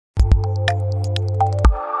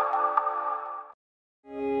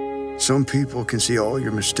Some people can see all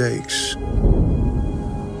your mistakes.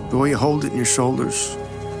 The way you hold it in your shoulders,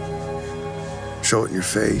 show it in your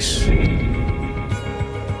face.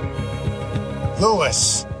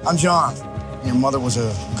 Louis, I'm John. Your mother was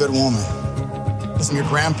a good woman. Listen, your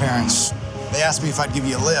grandparents, they asked me if I'd give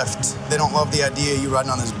you a lift. They don't love the idea of you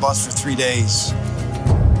riding on this bus for 3 days.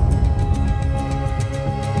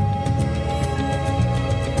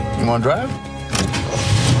 You want to drive?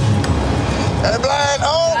 Blind,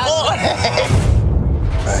 oh boy!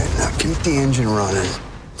 Right, now keep the engine running.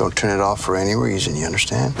 Don't turn it off for any reason, you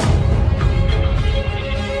understand?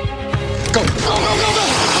 Go, go, go, go, go!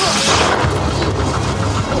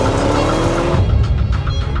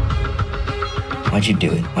 Why'd you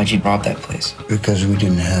do it? Why'd you rob that place? Because we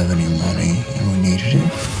didn't have any money and we needed it.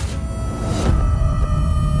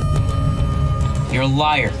 You're a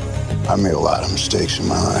liar. I made a lot of mistakes in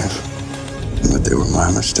my life, but they were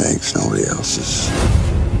my mistakes, nobody else's.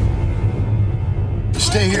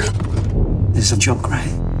 Stay here. This is a joke,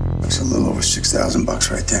 right? That's a little over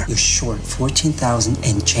 $6,000 right there. You're short 14,000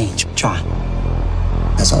 and change. John.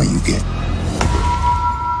 That's all you get.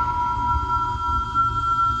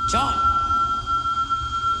 John!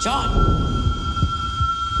 John!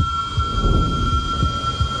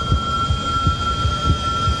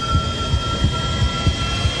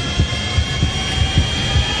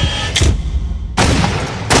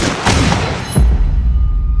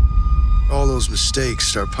 All those mistakes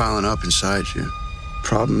start piling up inside you.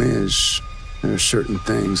 Problem is, there are certain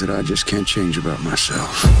things that I just can't change about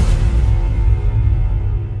myself.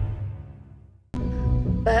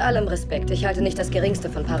 Bei allem Respekt, ich halte nicht das Geringste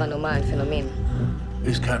von paranormalen Phänomenen.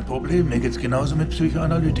 Ist kein Problem, mir geht's genauso mit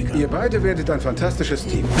Psychoanalytikern. Ihr beide werdet ein fantastisches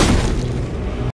Team.